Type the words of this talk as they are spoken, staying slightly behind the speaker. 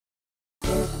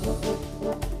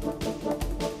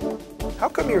How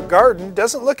come your garden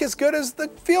doesn't look as good as the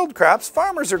field crops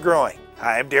farmers are growing?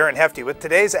 Hi, I'm Darren Hefty with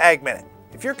today's Ag Minute.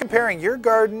 If you're comparing your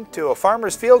garden to a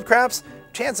farmer's field crops,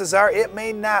 chances are it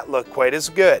may not look quite as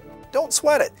good. Don't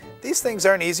sweat it. These things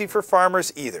aren't easy for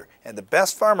farmers either, and the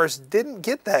best farmers didn't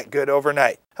get that good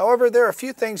overnight. However, there are a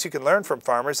few things you can learn from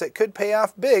farmers that could pay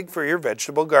off big for your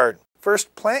vegetable garden.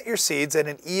 First, plant your seeds at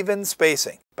an even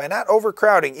spacing. By not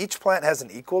overcrowding, each plant has an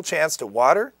equal chance to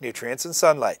water, nutrients, and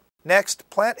sunlight. Next,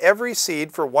 plant every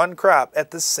seed for one crop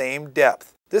at the same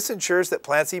depth. This ensures that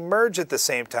plants emerge at the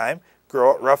same time,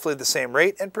 grow at roughly the same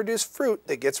rate, and produce fruit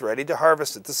that gets ready to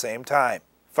harvest at the same time.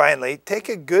 Finally, take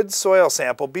a good soil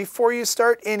sample before you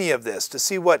start any of this to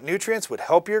see what nutrients would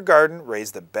help your garden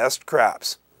raise the best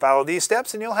crops. Follow these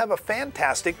steps and you'll have a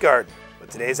fantastic garden. With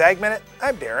today's Ag Minute,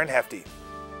 I'm Darren Hefty.